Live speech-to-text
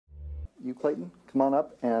you, Clayton, come on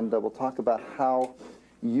up, and we'll talk about how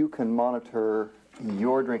you can monitor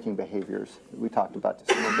your drinking behaviors that we talked about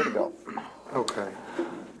just a little bit ago. Okay.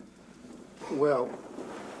 Well,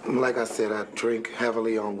 like I said, I drink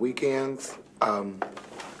heavily on weekends.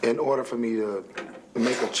 In order for me to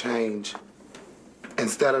make a change,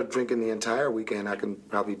 instead of drinking the entire weekend, I can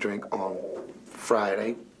probably drink on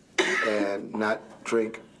Friday and not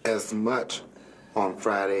drink as much on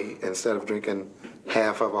Friday. Instead of drinking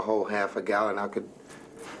half of a whole half a gallon, I could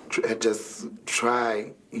just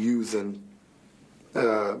try using,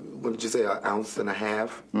 what did you say, 1.5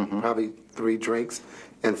 ounces, probably 3 drinks,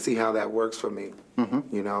 and see how that works for me.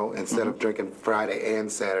 You know, instead of drinking Friday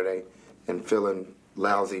and Saturday and feeling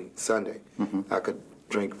lousy Sunday, I could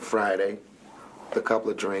drink Friday, a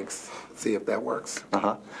couple of drinks, see if that works.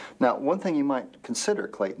 Now, one thing you might consider,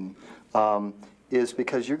 Clayton, is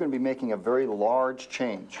because you're going to be making a very large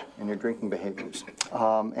change in your drinking behaviors.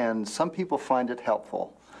 And some people find it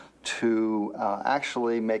helpful to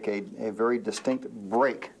actually make a very distinct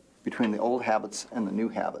break between the old habits and the new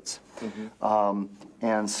habits.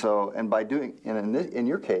 And by doing, in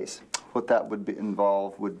your case, what that would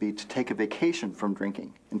involve would be to take a vacation from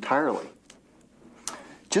drinking entirely,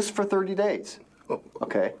 just for 30 days.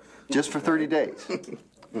 Okay, just for 30 days.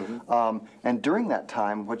 And during that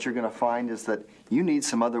time, what you're going to find is that you need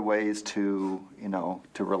some other ways to,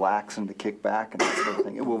 to relax and to kick back and that sort of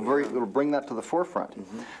thing. It'll bring that to the forefront. And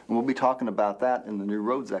we'll be talking about that in the New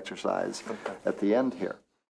Roads exercise at the end here.